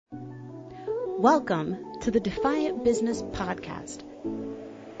Welcome to the Defiant Business Podcast,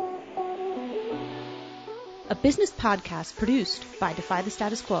 a business podcast produced by Defy the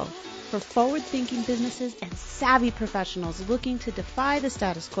Status Quo for forward-thinking businesses and savvy professionals looking to defy the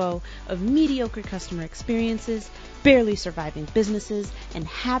status quo of mediocre customer experiences, barely surviving businesses, and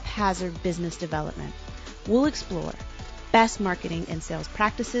haphazard business development. We'll explore best marketing and sales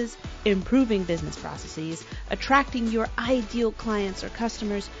practices, improving business processes, attracting your ideal clients or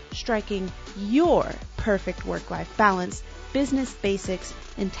customers, striking your perfect work-life balance, business basics,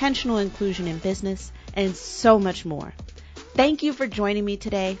 intentional inclusion in business, and so much more. Thank you for joining me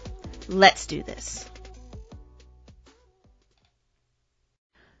today. Let's do this.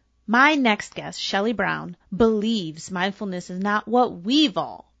 My next guest, Shelley Brown, believes mindfulness is not what we've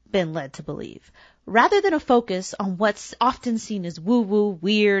all been led to believe. Rather than a focus on what's often seen as woo-woo,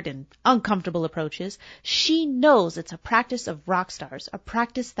 weird, and uncomfortable approaches, she knows it's a practice of rock stars, a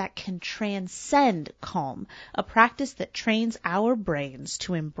practice that can transcend calm, a practice that trains our brains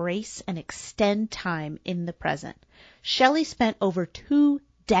to embrace and extend time in the present. Shelley spent over 2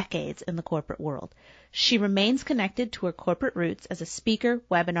 decades in the corporate world. She remains connected to her corporate roots as a speaker,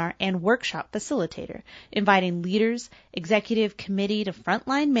 webinar, and workshop facilitator, inviting leaders, executive committee to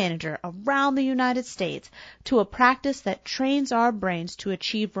frontline manager around the United States to a practice that trains our brains to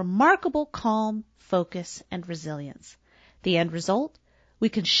achieve remarkable calm, focus, and resilience. The end result? We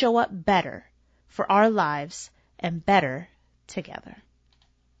can show up better for our lives and better together.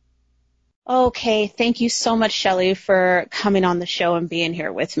 Okay, thank you so much, Shelley, for coming on the show and being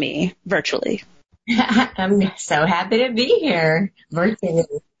here with me virtually. I'm so happy to be here virtually.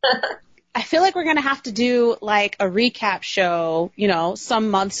 I feel like we're going to have to do like a recap show,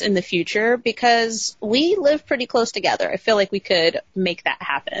 some months in the future because we live pretty close together. I feel like we could make that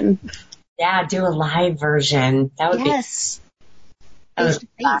happen. Yeah, do a live version. That would be face to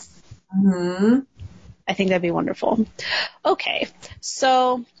face. Mm-hmm. I think that'd be wonderful. Okay,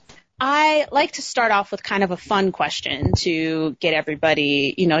 so I like to start off with kind of a fun question to get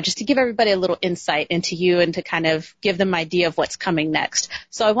everybody, just to give everybody a little insight into you and to kind of give them an idea of what's coming next.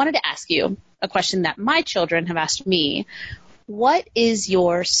 So I wanted to ask you a question that my children have asked me. What is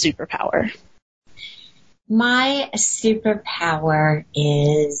your superpower? My superpower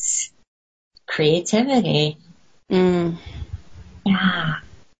is creativity. Yeah.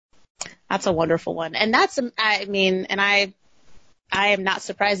 That's a wonderful one. And I am not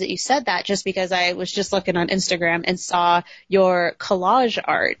surprised that you said that just because I was just looking on Instagram and saw your collage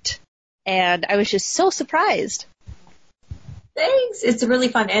art, and I was just so surprised. Thanks. It's really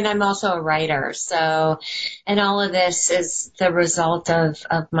fun. And I'm also a writer. And all of this is the result of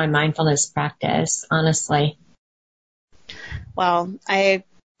my mindfulness practice, honestly. Well, I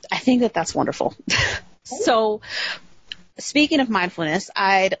think that that's wonderful. So speaking of mindfulness,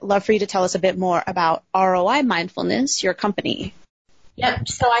 I'd love for you to tell us a bit more about ROI Mindfulness, your company. Yep.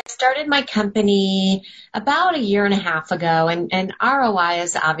 So I started my company about 1.5 years ago, and ROI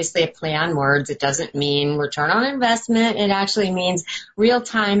is obviously a play on words. It doesn't mean return on investment. It actually means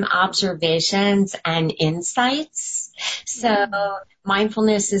real-time observations and insights. So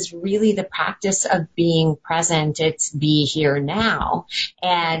mindfulness is really the practice of being present. It's be here now.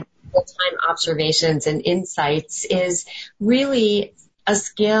 And real-time observations and insights is really a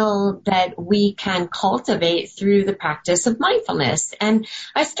skill that we can cultivate through the practice of mindfulness. And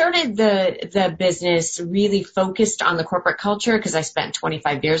I started the business really focused on the corporate culture because I spent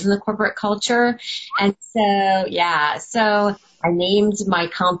 25 years in the corporate culture. And so I named my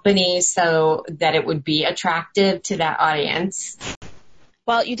company so that it would be attractive to that audience.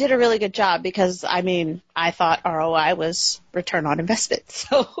 Well, you did a really good job because, I thought ROI was return on investment.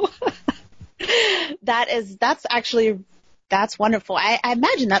 So that's wonderful. I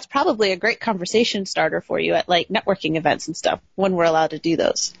imagine that's probably a great conversation starter for you at like networking events and stuff when we're allowed to do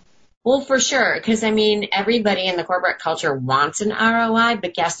those. Well, for sure. Because everybody in the corporate culture wants an ROI,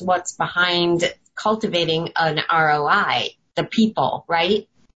 but guess what's behind cultivating an ROI? The people, right?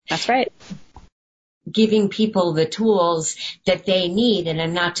 That's right. Giving people the tools that they need. And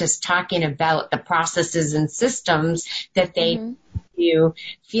I'm not just talking about the processes and systems that they need to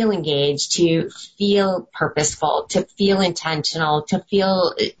feel engaged, to feel purposeful, to feel intentional, to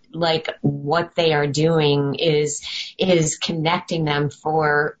feel like what they are doing is connecting them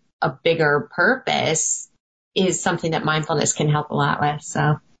for a bigger purpose is something that mindfulness can help a lot with.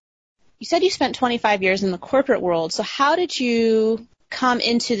 So you said you spent 25 years in the corporate world. So how did you come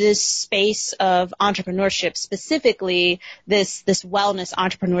into this space of entrepreneurship, specifically this wellness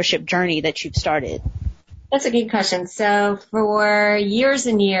entrepreneurship journey that you've started? That's a good question. So for years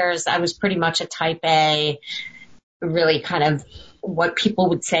and years, I was pretty much a type A, really kind of what people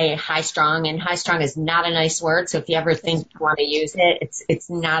would say high strung, and high strung is not a nice word. So if you ever think you want to use it, it's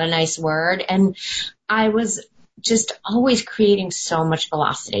not a nice word. And I was just always creating so much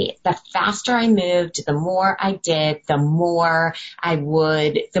velocity. The faster I moved, the more I did, the more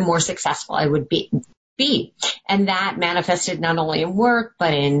successful I would be. And that manifested not only in work,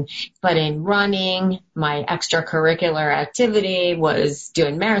 but in running. My extracurricular activity was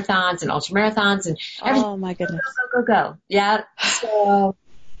doing marathons and ultra marathons and everything. Oh my goodness. Go. Yeah. So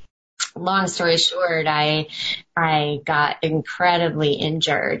long story short, I got incredibly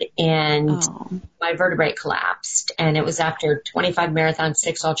injured and my vertebrae collapsed, and it was after 25 marathons,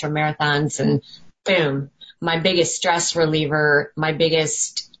 6 ultra marathons, and boom, my biggest stress reliever, my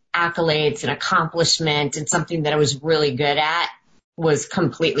biggest accolades and accomplishment and something that I was really good at was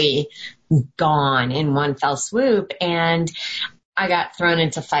completely gone in one fell swoop. And I got thrown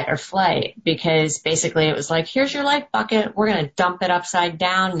into fight or flight because basically it was like, here's your life bucket. We're going to dump it upside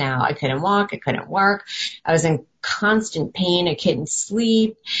down now. I couldn't walk. I couldn't work. I was in constant pain. I couldn't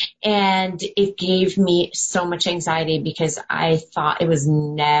sleep. And it gave me so much anxiety because I thought it was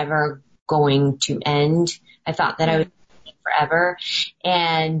never going to end. I thought that I would forever.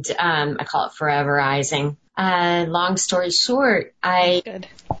 And I call it foreverizing. Long story short,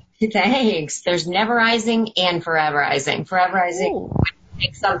 Thanks. There's neverizing and foreverizing. Foreverizing, I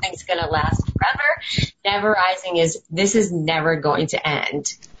think something's going to last forever. Neverizing is this is never going to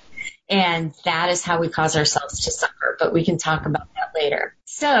end. And that is how we cause ourselves to suffer. But we can talk about that later.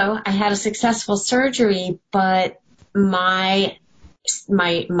 So I had a successful surgery, but my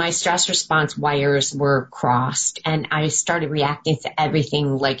stress response wires were crossed, and I started reacting to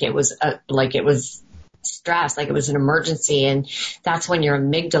everything like it was stress, like it was an emergency. And that's when your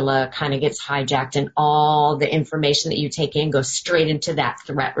amygdala kind of gets hijacked and all the information that you take in goes straight into that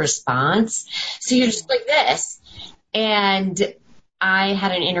threat response. So you're just like this. And I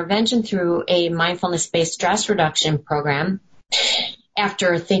had an intervention through a mindfulness-based stress reduction program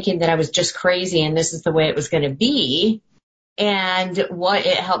after thinking that I was just crazy and this is the way it was going to be. And what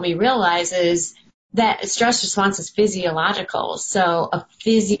it helped me realize is that stress response is physiological. So a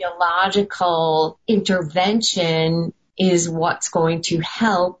physiological intervention is what's going to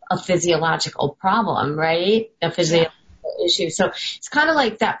help a physiological problem, right? A physiological issue. So it's kind of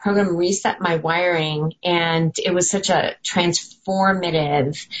like that program reset my wiring, and it was such a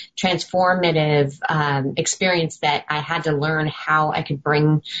transformative experience that I had to learn how I could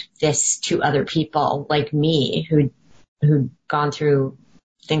bring this to other people like me who'd gone through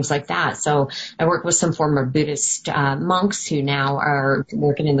things like that. So I work with some former Buddhist monks who now are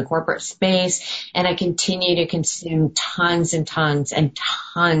working in the corporate space, and I continue to consume tons and tons and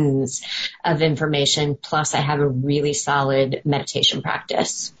tons of information. Plus I have a really solid meditation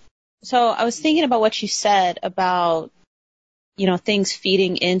practice. So I was thinking about what you said about, things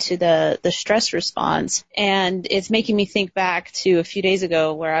feeding into the stress response. And it's making me think back to a few days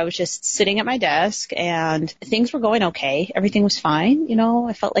ago where I was just sitting at my desk and things were going okay. Everything was fine.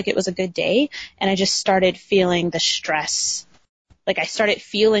 I felt like it was a good day. And I just started feeling the stress. Like I started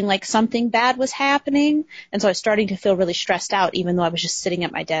feeling like something bad was happening. And so I was starting to feel really stressed out, even though I was just sitting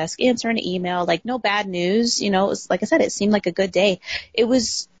at my desk answering an email, like no bad news. It was, like I said, it seemed like a good day. It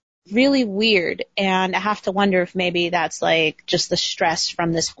was really weird, and I have to wonder if maybe that's like just the stress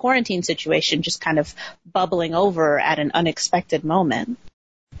from this quarantine situation just kind of bubbling over at an unexpected moment.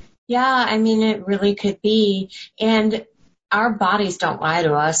 Yeah, I mean, it really could be. And our bodies don't lie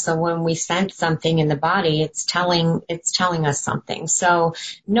to us. So when we sense something in the body, it's telling us something. So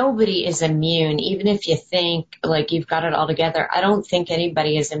nobody is immune. Even if you think like you've got it all together, I don't think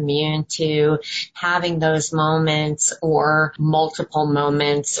anybody is immune to having those moments or multiple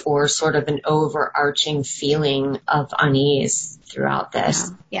moments or sort of an overarching feeling of unease throughout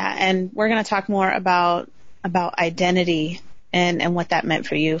this. Yeah. And we're going to talk more about identity and what that meant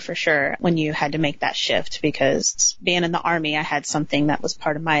for you, for sure, when you had to make that shift, because being in the Army, I had something that was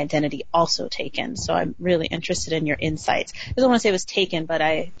part of my identity also taken. So I'm really interested in your insights. I don't want to say it was taken, but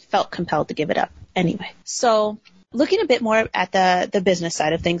I felt compelled to give it up anyway. So looking a bit more at the business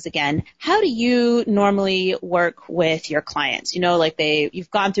side of things again, how do you normally work with your clients? You've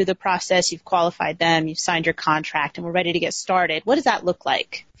gone through the process, you've qualified them, you've signed your contract, and we're ready to get started. What does that look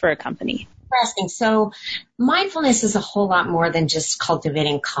like for a company? Interesting. So mindfulness is a whole lot more than just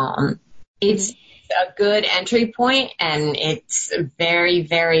cultivating calm. It's a good entry point, and it's very,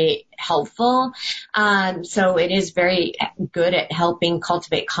 very helpful. So it is very good at helping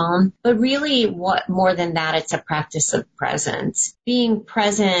cultivate calm. But really, what more than that, it's a practice of presence. Being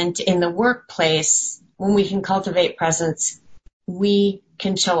present in the workplace, when we can cultivate presence, we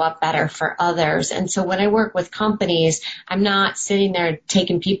can show up better for others. And so when I work with companies, I'm not sitting there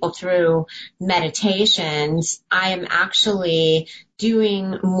taking people through meditations. I am actually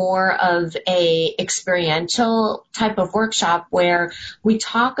doing more of a experiential type of workshop where we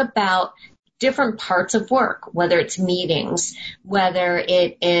talk about different parts of work, whether it's meetings, whether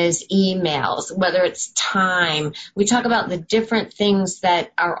it is emails, whether it's time. We talk about the different things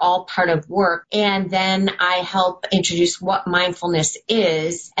that are all part of work. And then I help introduce what mindfulness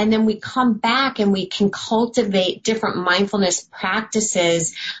is. And then we come back and we can cultivate different mindfulness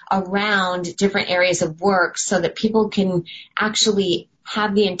practices around different areas of work so that people can actually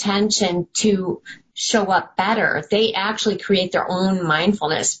have the intention to show up better. They actually create their own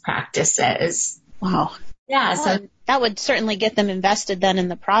mindfulness practices. Wow. Yeah. Well, so that would certainly get them invested then in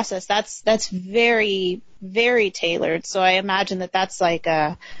the process. That's very, very tailored. So I imagine that's like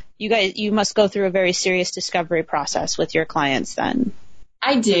you must go through a very serious discovery process with your clients then.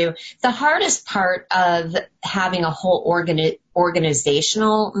 I do. The hardest part of having a whole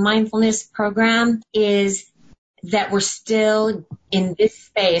organizational mindfulness program is that we're still in this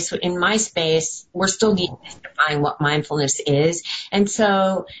space, in my space, we're still demystifying what mindfulness is. And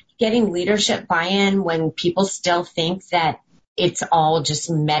so getting leadership buy-in when people still think that it's all just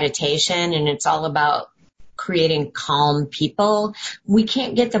meditation and it's all about creating calm people, we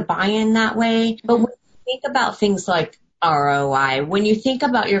can't get the buy-in that way. But when you think about things like ROI, when you think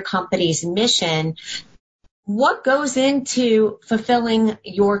about your company's mission, what goes into fulfilling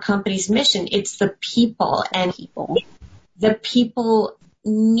your company's mission? It's the people and the people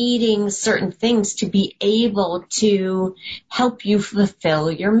needing certain things to be able to help you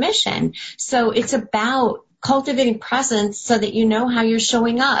fulfill your mission. So it's about cultivating presence so that you know how you're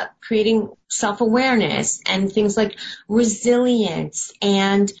showing up, creating self-awareness and things like resilience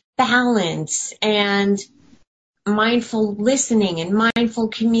and balance and mindful listening and mindful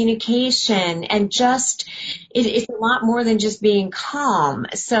communication and just it's a lot more than just being calm.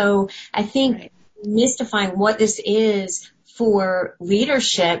 So I think mystifying what this is for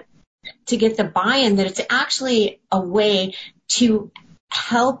leadership to get the buy-in that it's actually a way to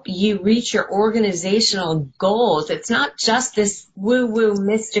help you reach your organizational goals. It's not just this woo-woo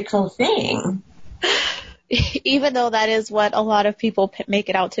mystical thing. Even though that is what a lot of people make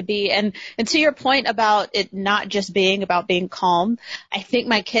it out to be. And to your point about it not just being about being calm, I think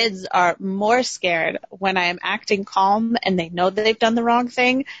my kids are more scared when I am acting calm and they know that they've done the wrong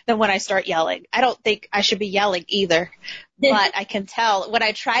thing than when I start yelling. I don't think I should be yelling either, but I can tell when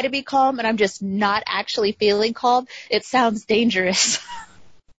I try to be calm and I'm just not actually feeling calm, it sounds dangerous.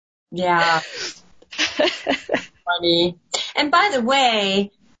 Yeah. Funny. And by the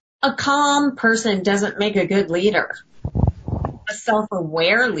way, a calm person doesn't make a good leader. A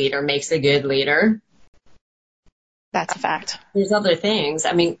self-aware leader makes a good leader. That's a fact. There's other things.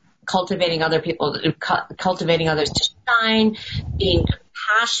 I mean, cultivating others to shine, being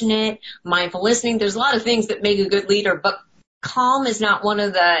compassionate, mindful listening. There's a lot of things that make a good leader, but calm is not one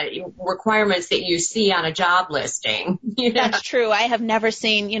of the requirements that you see on a job listing. You know? That's true. I have never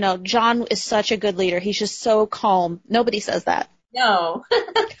seen, John is such a good leader. He's just so calm. Nobody says that. No.